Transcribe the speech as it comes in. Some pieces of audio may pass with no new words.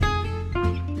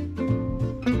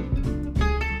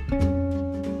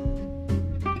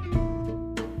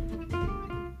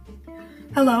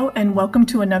Hello, and welcome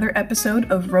to another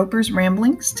episode of Roper's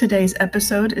Ramblings. Today's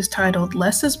episode is titled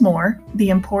Less is More, The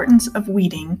Importance of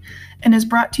Weeding, and is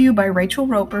brought to you by Rachel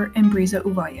Roper and Brisa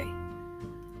Uvalle.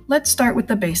 Let's start with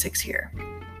the basics here.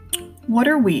 What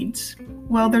are weeds?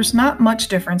 Well, there's not much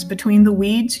difference between the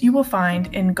weeds you will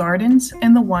find in gardens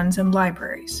and the ones in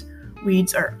libraries.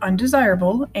 Weeds are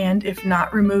undesirable, and if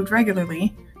not removed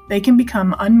regularly, they can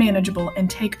become unmanageable and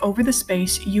take over the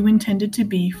space you intended to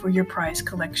be for your prized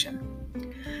collection.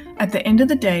 At the end of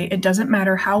the day, it doesn't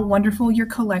matter how wonderful your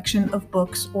collection of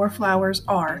books or flowers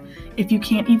are if you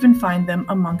can't even find them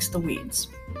amongst the weeds.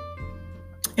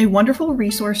 A wonderful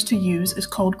resource to use is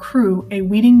called CREW, a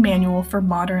weeding manual for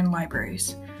modern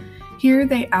libraries. Here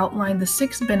they outline the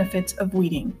 6 benefits of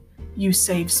weeding. You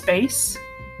save space,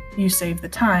 you save the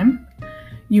time,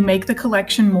 you make the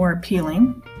collection more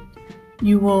appealing,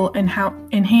 you will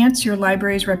enhance your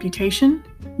library's reputation,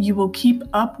 you will keep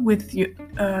up with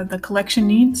the collection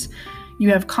needs, you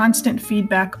have constant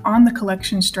feedback on the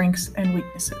collection strengths and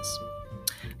weaknesses.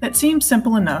 That seems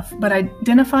simple enough, but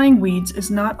identifying weeds is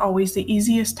not always the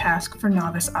easiest task for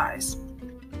novice eyes.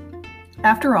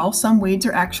 After all, some weeds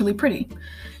are actually pretty,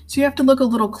 so you have to look a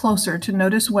little closer to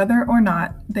notice whether or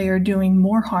not they are doing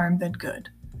more harm than good.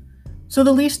 So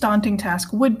the least daunting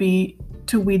task would be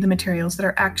to weed the materials that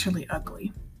are actually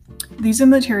ugly. These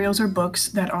materials are books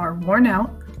that are worn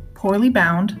out, poorly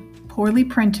bound, poorly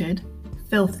printed,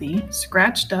 filthy,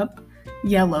 scratched up,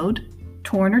 yellowed,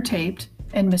 torn or taped,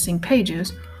 and missing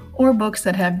pages, or books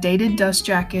that have dated dust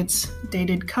jackets,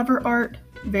 dated cover art,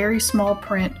 very small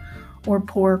print, or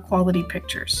poor quality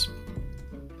pictures.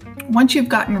 Once you've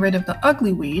gotten rid of the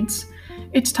ugly weeds,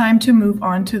 it's time to move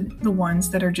on to the ones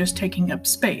that are just taking up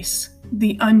space,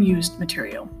 the unused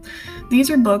material. These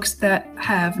are books that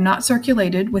have not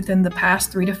circulated within the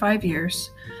past 3 to 5 years,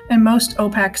 and most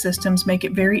OPAC systems make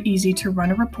it very easy to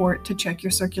run a report to check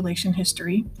your circulation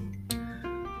history.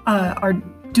 Our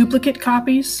duplicate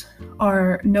copies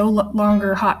are no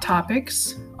longer hot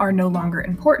topics, are no longer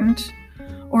important,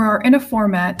 or are in a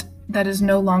format that is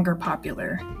no longer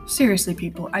popular. Seriously,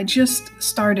 people, I just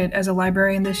started as a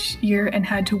librarian this year and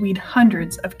had to weed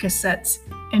hundreds of cassettes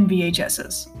and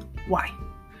VHSs. Why?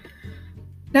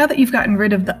 Now that you've gotten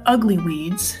rid of the ugly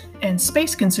weeds and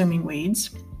space-consuming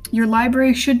weeds, your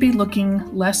library should be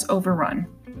looking less overrun.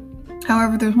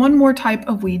 However, there's one more type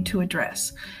of weed to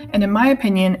address, and in my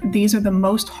opinion, these are the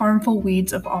most harmful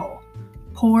weeds of all: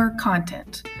 poor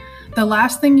content. The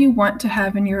last thing you want to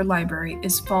have in your library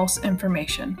is false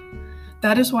information.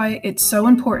 That is why it's so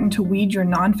important to weed your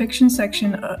nonfiction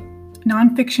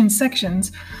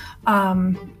sections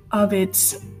of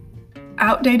its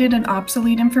outdated and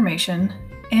obsolete information,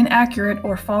 inaccurate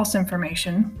or false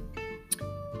information,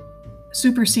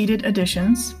 superseded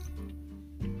editions.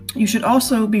 You should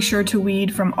also be sure to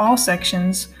weed from all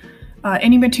sections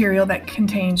any material that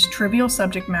contains trivial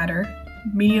subject matter,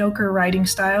 mediocre writing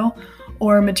style,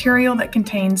 or material that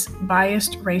contains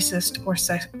biased, racist, or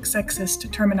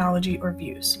sexist terminology or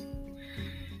views.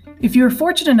 If you are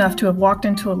fortunate enough to have walked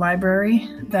into a library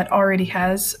that already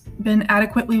has been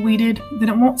adequately weeded, then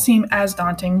it won't seem as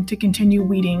daunting to continue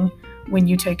weeding when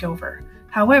you take over.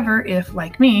 However, if,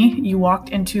 like me, you walked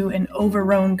into an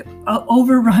overrun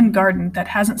garden that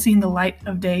hasn't seen the light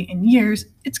of day in years,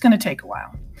 it's going to take a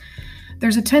while.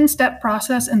 There's a 10-step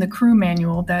process in the CREW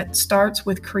manual that starts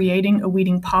with creating a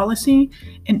weeding policy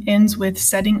and ends with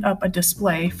setting up a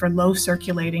display for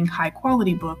low-circulating,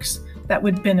 high-quality books that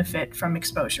would benefit from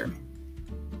exposure.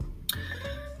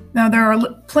 Now, there are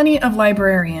plenty of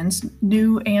librarians,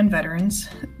 new and veterans,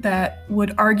 that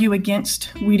would argue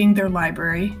against weeding their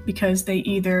library because they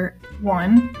either,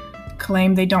 1,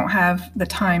 claim they don't have the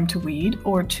time to weed,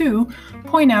 or 2,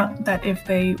 point out that if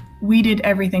they weeded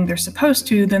everything they're supposed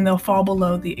to, then they'll fall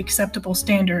below the acceptable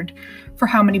standard for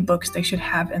how many books they should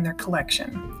have in their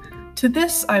collection. To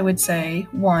this, I would say,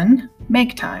 1,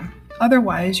 make time.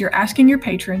 Otherwise, you're asking your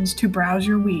patrons to browse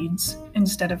your weeds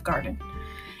instead of garden.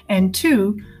 And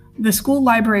 2, the school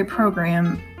library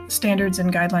program standards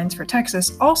and guidelines for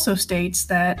Texas also states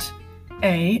that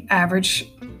A,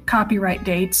 average copyright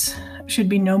dates should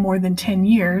be no more than 10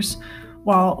 years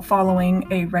while following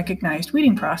a recognized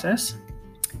weeding process,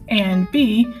 and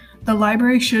B, the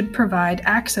library should provide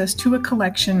access to a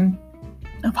collection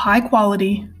of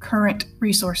high-quality, current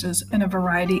resources in a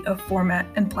variety of format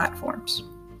and platforms.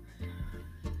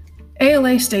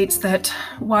 ALA states that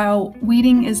while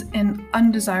weeding is an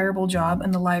undesirable job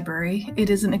in the library, it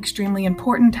is an extremely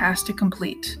important task to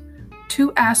complete.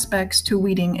 2 aspects to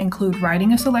weeding include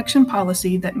writing a selection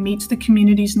policy that meets the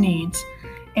community's needs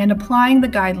and applying the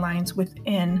guidelines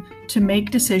within to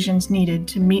make decisions needed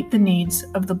to meet the needs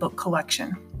of the book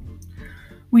collection.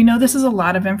 We know this is a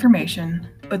lot of information,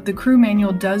 but the crew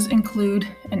manual does include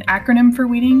an acronym for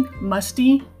weeding,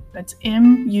 MUSTIE, that's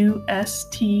M-U-S-T-I-E,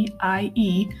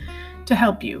 to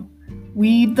help you.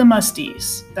 Weed the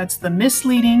musties. That's the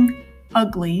misleading,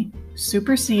 ugly,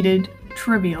 superseded,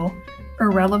 trivial,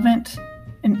 irrelevant,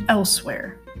 and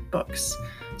elsewhere books.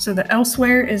 So the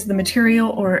elsewhere is the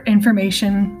material or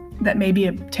information that may be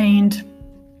obtained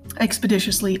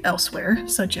expeditiously elsewhere,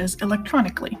 such as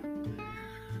electronically.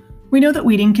 We know that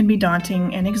weeding can be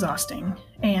daunting and exhausting,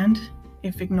 and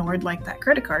if ignored like that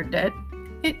credit card debt,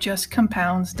 it just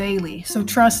compounds daily. So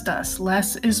trust us,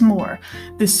 less is more.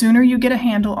 The sooner you get a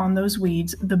handle on those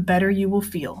weeds, the better you will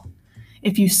feel.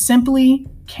 If you simply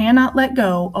cannot let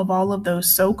go of all of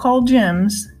those so-called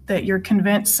gems that you're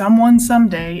convinced someone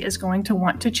someday is going to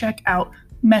want to check out,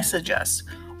 message us.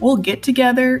 We'll get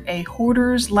together a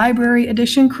Hoarders Library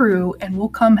Edition crew and we'll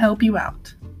come help you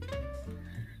out.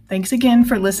 Thanks again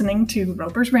for listening to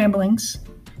Roper's Ramblings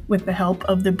with the help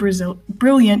of the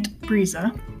brilliant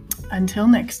Breeza. Until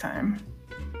next time.